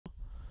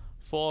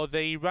for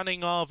the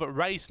running of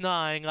race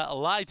 9.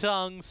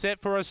 Laitong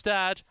set for a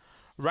start.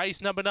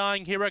 Race number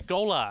 9 here at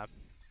Gawler.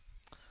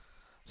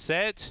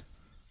 Set.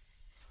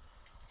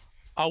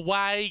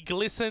 Away,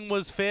 Glisten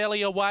was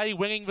fairly away.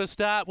 Winning the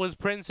start was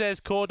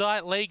Princess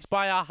Cordite. Leagues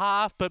by a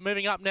half, but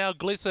moving up now,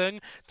 Glisten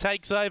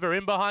takes over.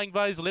 In behind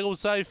those, Little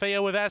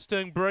Sophia with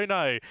Aston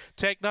Bruno.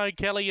 Techno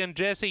Kelly and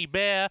Jessie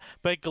Bear,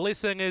 but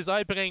Glisten is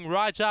opening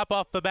right up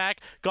off the back.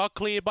 Got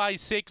clear by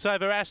 6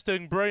 over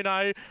Aston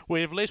Bruno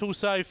with Little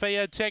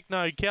Sophia,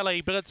 Techno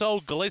Kelly, but it's all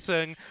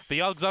Glisten.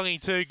 The odds only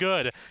too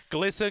good.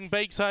 Glisten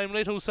beats home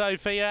Little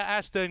Sophia,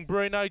 Aston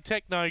Bruno,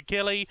 Techno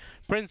Kelly,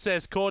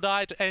 Princess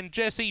Cordite and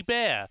Jessie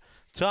Bear.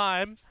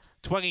 Time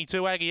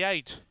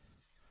 22.88.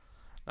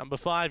 Number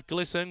 5,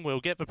 Glisten, will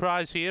get the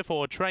prize here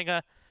for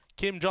trainer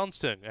Kim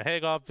Johnston.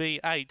 Ahead of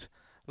the 8,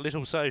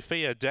 Little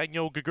Sophia,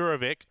 Daniel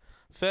Gregorovic.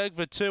 Third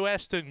for 2,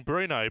 Aston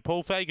Bruno,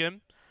 Paul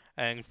Fagan.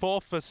 And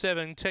fourth for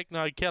 7,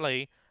 Techno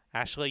Kelly,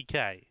 Ashley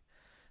Kay.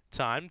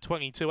 Time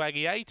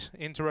 22.88.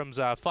 Interims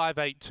are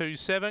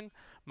 5.827.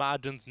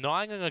 Margins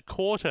 9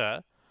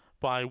 1/4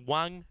 by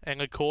 1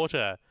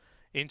 1/4.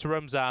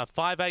 Interims are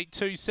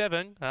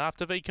 5.827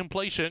 after the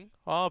completion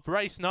of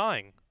race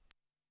 9.